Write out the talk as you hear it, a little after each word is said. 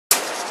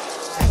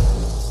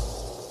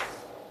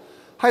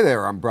Hi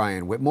there, I'm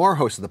Brian Whitmore,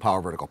 host of the Power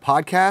Vertical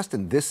podcast,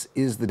 and this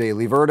is the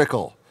Daily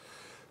Vertical.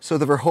 So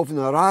the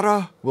Verkhovna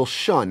Rada will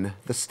shun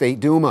the State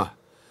Duma.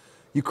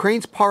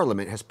 Ukraine's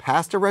parliament has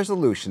passed a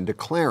resolution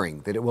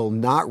declaring that it will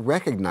not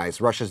recognize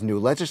Russia's new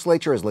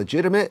legislature as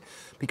legitimate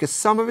because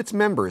some of its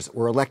members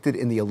were elected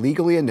in the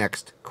illegally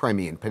annexed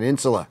Crimean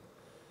Peninsula.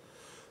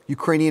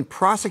 Ukrainian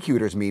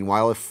prosecutors,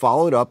 meanwhile, have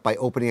followed up by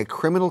opening a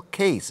criminal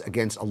case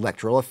against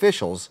electoral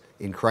officials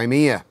in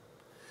Crimea.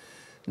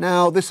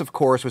 Now, this, of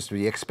course, was to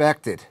be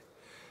expected.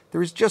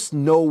 There is just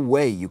no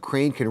way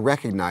Ukraine can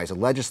recognize a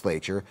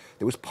legislature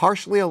that was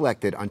partially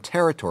elected on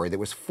territory that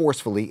was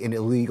forcefully and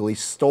illegally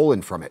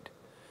stolen from it.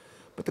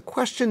 But the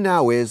question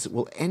now is,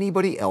 will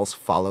anybody else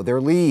follow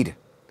their lead?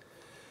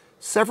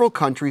 Several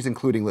countries,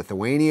 including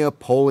Lithuania,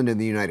 Poland, and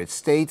the United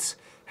States,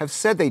 have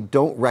said they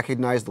don't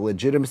recognize the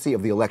legitimacy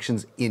of the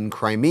elections in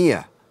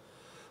Crimea.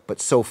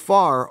 But so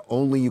far,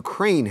 only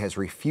Ukraine has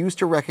refused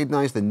to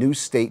recognize the new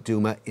State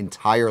Duma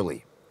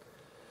entirely.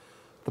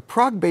 The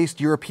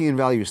Prague-based European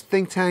values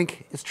think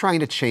tank is trying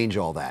to change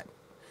all that.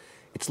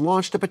 It's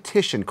launched a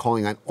petition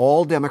calling on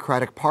all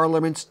democratic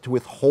parliaments to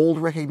withhold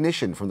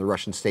recognition from the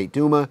Russian State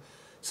Duma,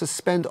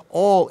 suspend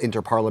all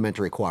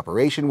interparliamentary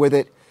cooperation with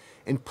it,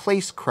 and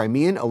place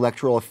Crimean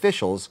electoral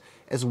officials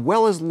as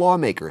well as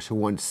lawmakers who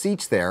won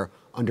seats there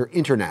under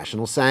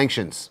international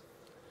sanctions.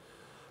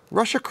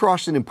 Russia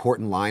crossed an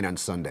important line on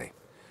Sunday.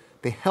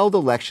 They held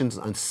elections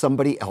on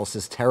somebody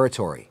else's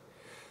territory.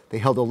 They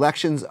held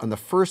elections on the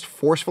first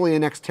forcefully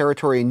annexed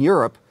territory in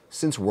Europe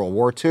since World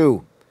War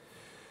II.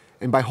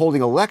 And by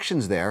holding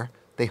elections there,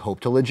 they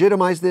hoped to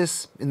legitimize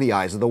this in the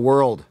eyes of the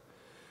world.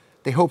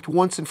 They hoped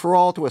once and for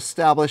all to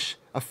establish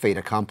a fait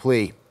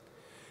accompli.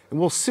 And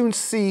we'll soon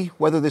see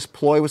whether this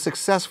ploy was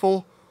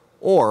successful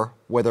or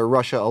whether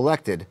Russia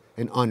elected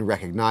an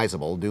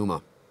unrecognizable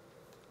Duma.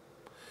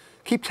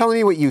 Keep telling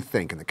me what you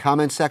think in the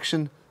comments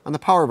section, on the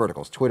Power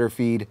Vertical's Twitter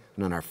feed,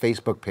 and on our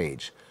Facebook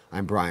page.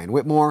 I'm Brian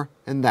Whitmore,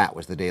 and that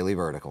was the Daily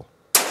Vertical.